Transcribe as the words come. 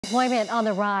Employment on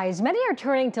the rise. Many are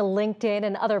turning to LinkedIn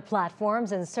and other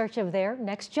platforms in search of their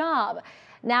next job.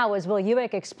 Now, as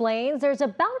Ujek explains, there's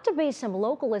about to be some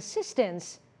local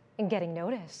assistance in getting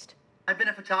noticed. I've been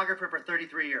a photographer for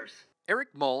 33 years. Eric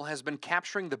Mull has been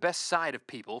capturing the best side of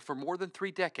people for more than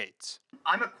 3 decades.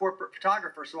 I'm a corporate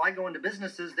photographer, so I go into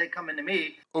businesses, they come into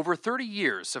me. Over 30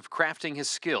 years of crafting his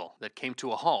skill that came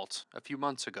to a halt a few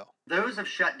months ago. Those have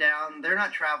shut down, they're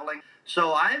not traveling.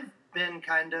 So I've been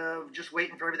kind of just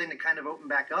waiting for everything to kind of open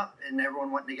back up and everyone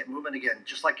wanting to get moving again,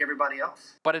 just like everybody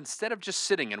else. But instead of just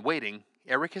sitting and waiting,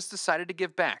 Eric has decided to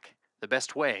give back the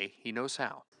best way he knows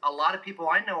how. A lot of people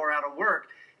I know are out of work.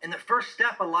 And the first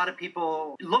step a lot of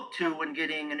people look to when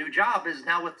getting a new job is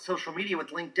now with social media, with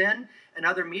LinkedIn and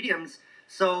other mediums.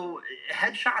 So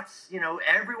headshots,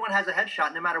 everyone has a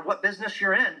headshot no matter what business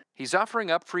you're in. He's offering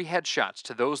up free headshots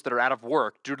to those that are out of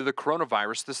work due to the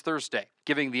coronavirus this Thursday,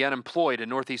 giving the unemployed in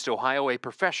Northeast Ohio a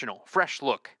professional, fresh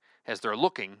look as they're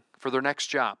looking for their next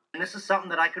job. And this is something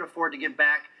that I could afford to give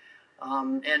back,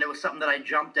 and it was something that I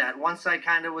jumped at. Once I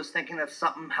kind of was thinking of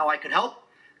something, how I could help,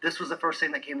 this was the first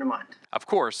thing that came to mind. Of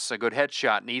course, a good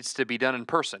headshot needs to be done in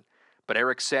person, but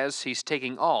Eric says he's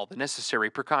taking all the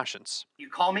necessary precautions. You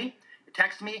call me, you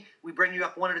text me, we bring you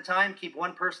up one at a time, keep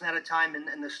one person at a time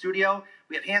in the studio.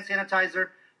 We have hand sanitizer,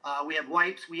 we have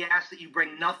wipes. We ask that you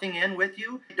bring nothing in with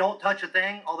you. Don't touch a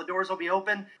thing, all the doors will be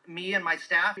open. Me and my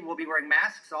staff will be wearing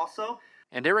masks also.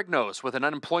 And Eric knows with an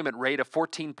unemployment rate of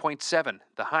 14.7,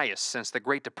 the highest since the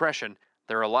Great Depression,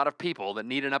 there are a lot of people that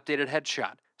need an updated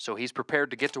headshot. So he's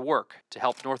prepared to get to work to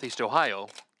help Northeast Ohio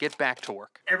get back to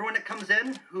work. Everyone that comes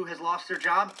in who has lost their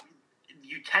job,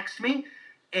 you text me,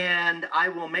 and I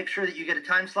will make sure that you get a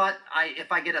time slot.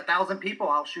 If I get 1,000 people,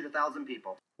 I'll shoot 1,000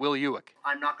 people. Will Ujek.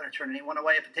 I'm not going to turn anyone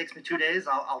away. If it takes me 2 days,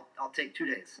 I'll take 2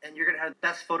 days. And you're going to have the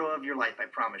best photo of your life, I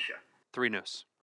promise you. 3 News.